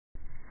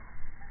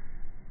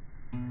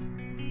I'm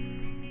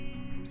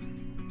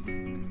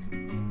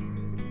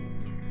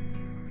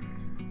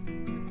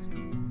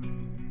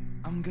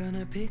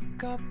gonna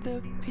pick up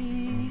the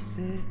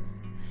pieces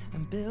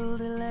and build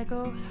a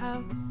Lego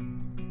house.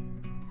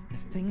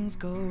 If things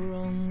go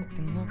wrong, we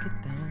can knock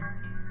it down.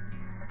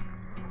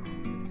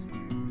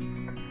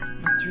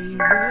 My 3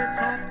 words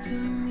have 2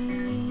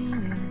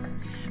 meanings,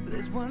 but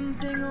there's one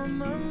thing on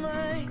my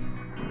mind.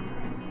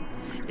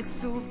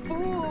 It's all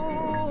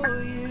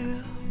for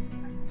you.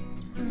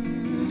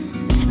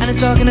 And it's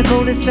dark in a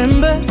cold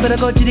December, but I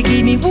got you to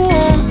keep me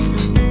warm.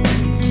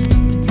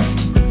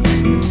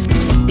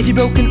 If you're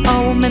broken,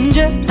 I will mend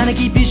you, and I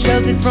keep you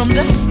sheltered from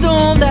the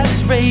storm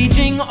that's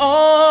raging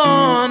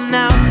on.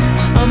 Now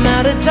I'm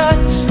out of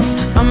touch,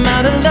 I'm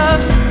out of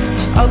love.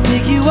 I'll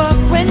pick you up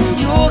when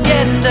you're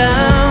getting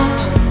down.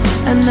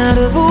 And out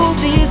of all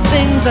these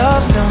things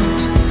I've done,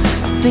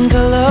 I think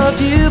I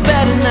love you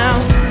better now.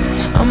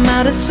 I'm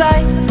out of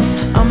sight,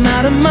 I'm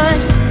out of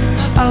mind.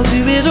 I'll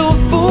do it all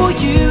for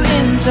you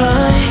in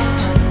time.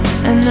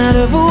 And out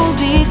of all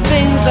these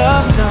things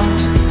I've done,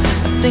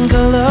 I think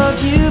I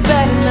love you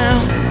better now.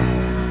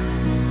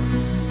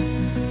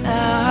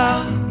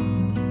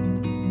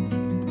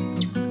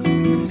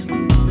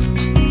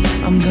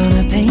 I'm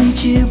gonna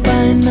paint you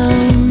by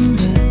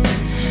numbers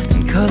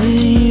and color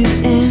you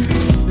in.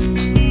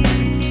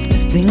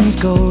 If things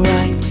go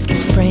right, we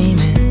can frame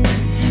it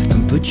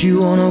and put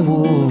you on a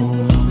wall.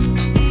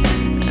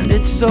 And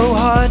it's so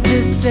hard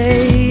to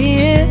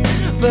say it,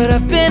 but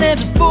I've been it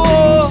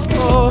before.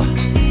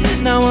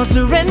 Now I'll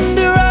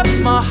surrender up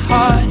my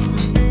heart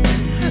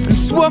and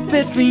swap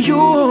it for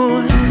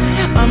yours.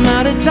 I'm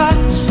out of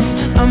touch,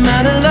 I'm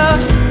out of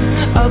love.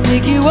 I'll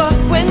pick you up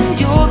when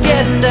you're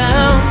getting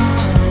down.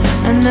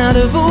 And out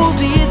of all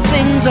these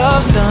things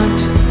I've done,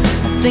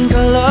 I think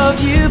I love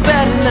you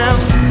better now.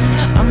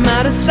 I'm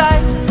out of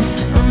sight,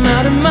 I'm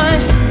out of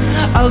mind.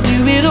 I'll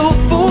do it all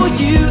for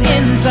you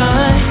in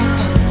time.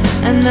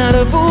 And out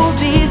of all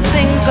these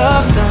things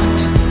I've done,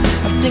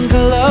 I think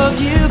I love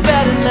you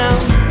better now.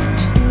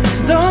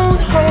 Don't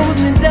hold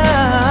me down.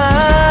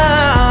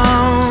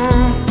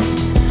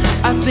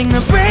 I think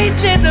the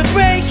braces are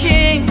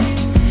breaking,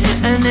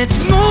 and it's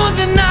more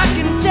than I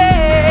can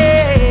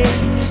take.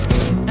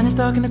 And it's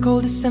dark in the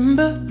cold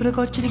December, but I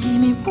got you to keep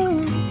me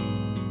warm.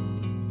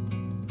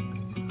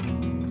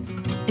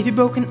 If you're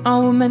broken, I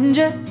will mend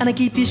you, and I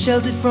keep you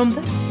sheltered from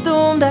the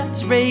storm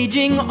that's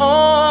raging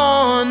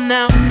on.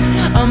 Now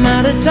I'm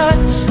out of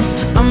touch,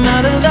 I'm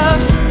out of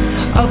love.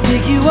 I'll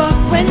pick you up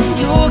when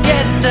you're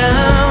getting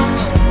down.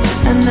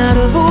 And out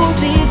of all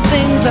these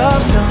things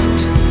I've done,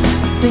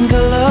 I think I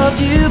love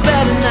you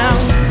better now.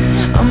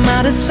 I'm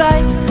out of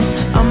sight,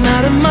 I'm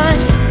out of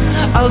mind.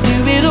 I'll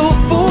do it all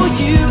for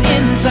you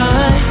in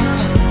time.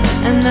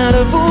 And out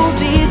of all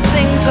these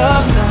things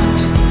I've done,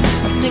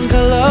 I think I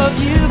love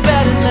you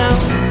better now.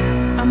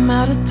 I'm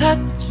out of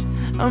touch,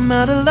 I'm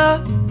out of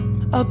love.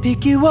 I'll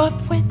pick you up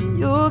when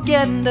you're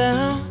getting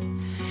down.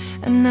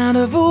 And out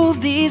of all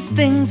these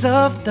things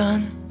I've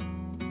done,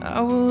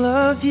 I will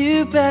love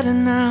you better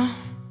now.